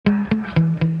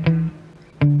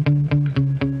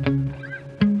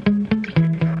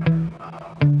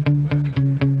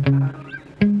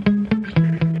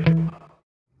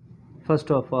First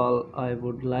of all, I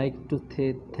would like to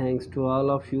say thanks to all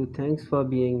of you. Thanks for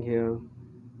being here.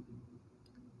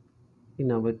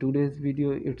 In our today's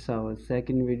video, it's our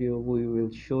second video. We will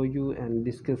show you and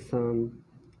discuss some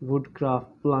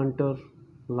woodcraft planter,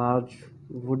 large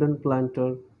wooden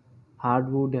planter,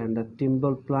 hardwood and a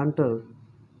timber planter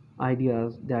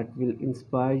ideas that will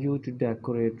inspire you to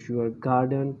decorate your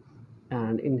garden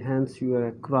and enhance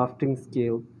your crafting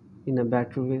skill in a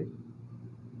better way.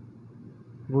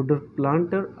 Wooden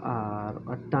planters are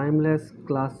a timeless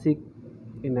classic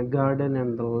in a garden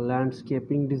and the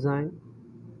landscaping design.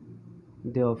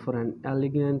 They offer an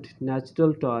elegant,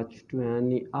 natural touch to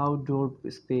any outdoor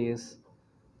space,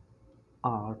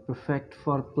 are perfect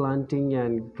for planting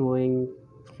and growing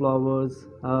flowers,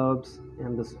 herbs,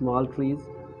 and the small trees.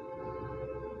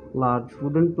 Large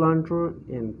wooden planters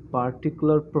in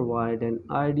particular provide an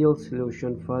ideal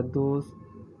solution for those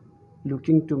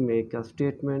looking to make a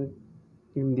statement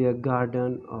in their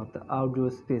garden or the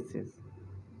outdoor spaces.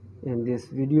 In this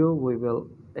video, we will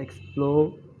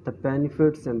explore the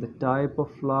benefits and the type of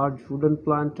large wooden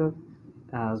planter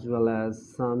as well as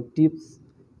some tips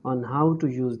on how to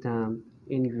use them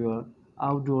in your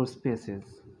outdoor spaces.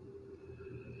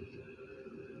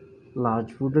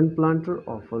 Large wooden planter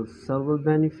offers several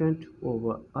benefits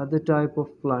over other type of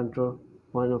planter.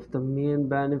 One of the main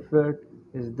benefits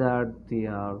is that they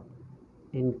are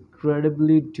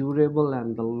incredibly durable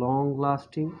and long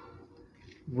lasting.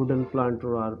 Wooden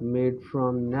planters are made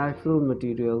from natural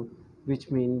material,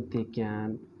 which means they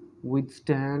can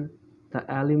withstand the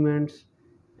elements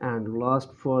and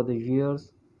last for the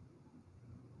years,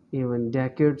 even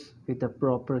decades, with the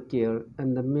proper care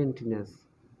and the maintenance.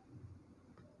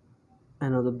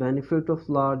 Another benefit of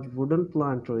large wooden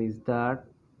planters is that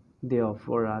they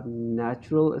offer a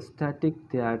natural aesthetic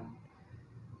that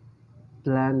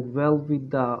blend well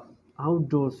with the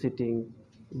outdoor setting.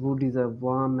 Wood is a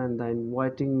warm and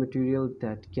inviting material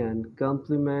that can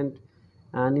complement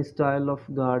any style of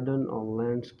garden or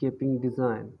landscaping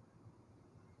design.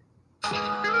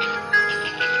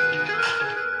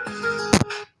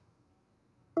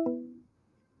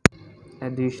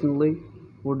 Additionally,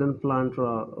 wooden planters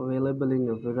are available in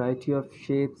a variety of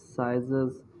shapes,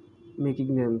 sizes,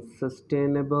 making them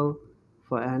sustainable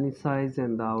for any size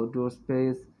and the outdoor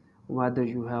space, whether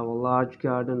you have a large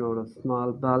garden or a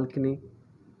small balcony.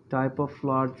 Type of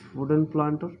large wooden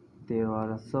planter. There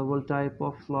are several types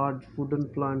of large wooden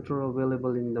planter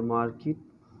available in the market,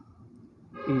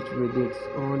 each with its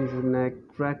own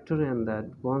unique character and the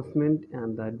advancement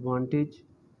and the advantage.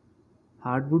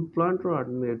 Hardwood planters are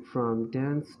made from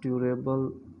dense,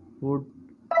 durable wood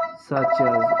such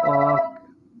as oak,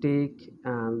 teak,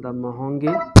 and the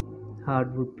mahogany.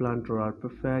 Hardwood planters are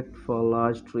perfect for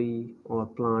large trees or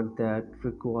plants that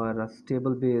require a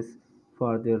stable base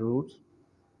for their roots.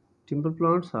 Timber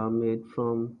plants are made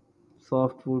from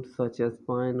softwood such as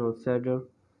pine or cedar.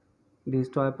 These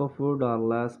type of wood are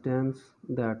less dense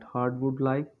than hardwood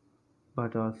like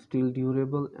but are still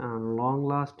durable and long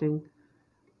lasting.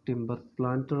 Timber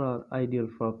planters are ideal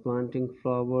for planting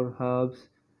flower herbs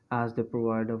as they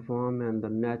provide a warm and the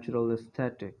natural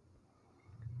aesthetic.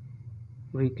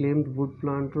 Reclaimed wood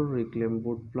planters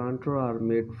are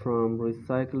made from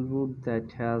recycled wood that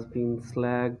has been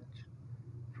slagged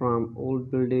from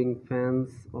old building fence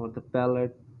or the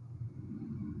pallet.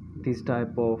 This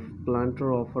type of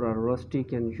planter offer a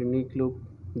rustic and unique look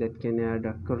that can add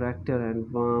a character and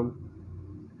warmth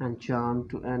and charm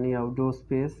to any outdoor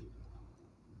space.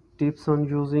 Tips on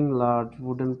using large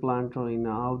wooden planter in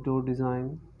outdoor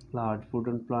design. Large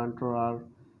wooden planter are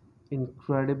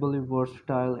incredibly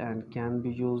versatile and can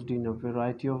be used in a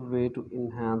variety of ways to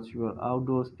enhance your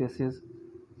outdoor spaces.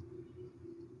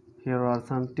 Here are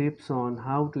some tips on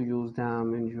how to use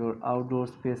them in your outdoor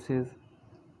spaces.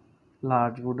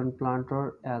 Large wooden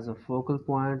planter as a focal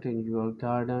point in your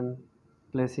garden.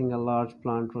 Placing a large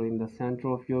planter in the center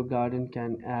of your garden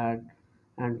can add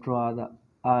and draw the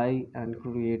eye and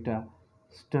create a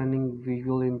stunning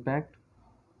visual impact.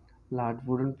 Large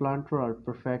wooden planters are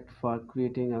perfect for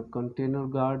creating a container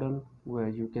garden where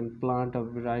you can plant a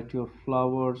variety of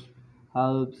flowers,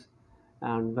 herbs,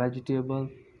 and vegetables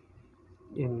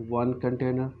in one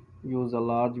container. Use a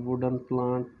large wooden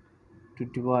plant to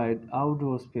divide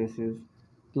outdoor spaces.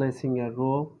 Placing a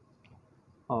row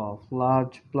of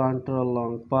large planter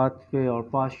along pathway or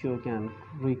pasture can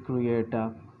recreate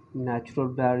a natural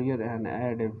barrier and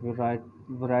add a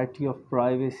variety of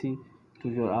privacy to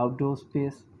your outdoor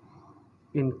space.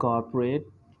 Incorporate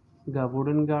the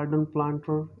wooden garden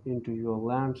planter into your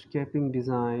landscaping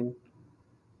design.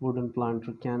 Wooden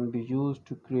planter can be used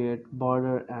to create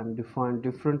border and define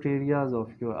different areas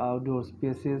of your outdoor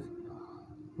spaces.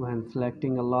 When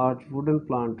selecting a large wooden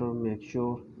planter, make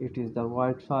sure it is the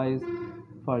right size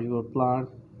for your plant.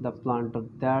 The planter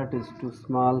that is too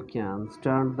small can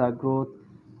stunt the growth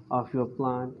of your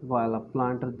plant, while a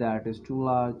planter that is too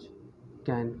large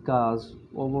can cause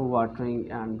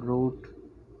overwatering and root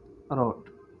rot.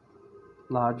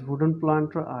 Large wooden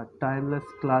planters are timeless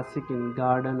classic in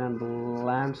garden and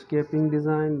landscaping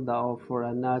design. They offer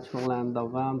a natural and the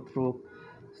warmth-proof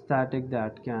aesthetic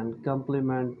that can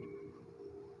complement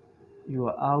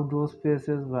your outdoor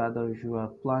spaces, whether you are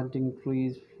planting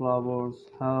trees, flowers,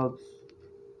 herbs.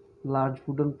 Large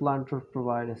wooden planters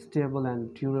provide a stable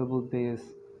and durable base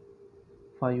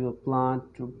for your plant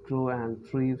to grow and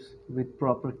thrive. With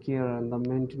proper care and the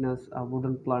maintenance, a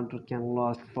wooden planter can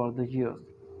last for the years.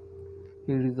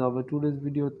 Here is our today's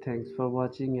video. Thanks for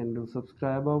watching and do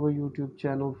subscribe our YouTube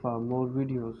channel for more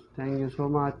videos. Thank you so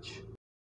much.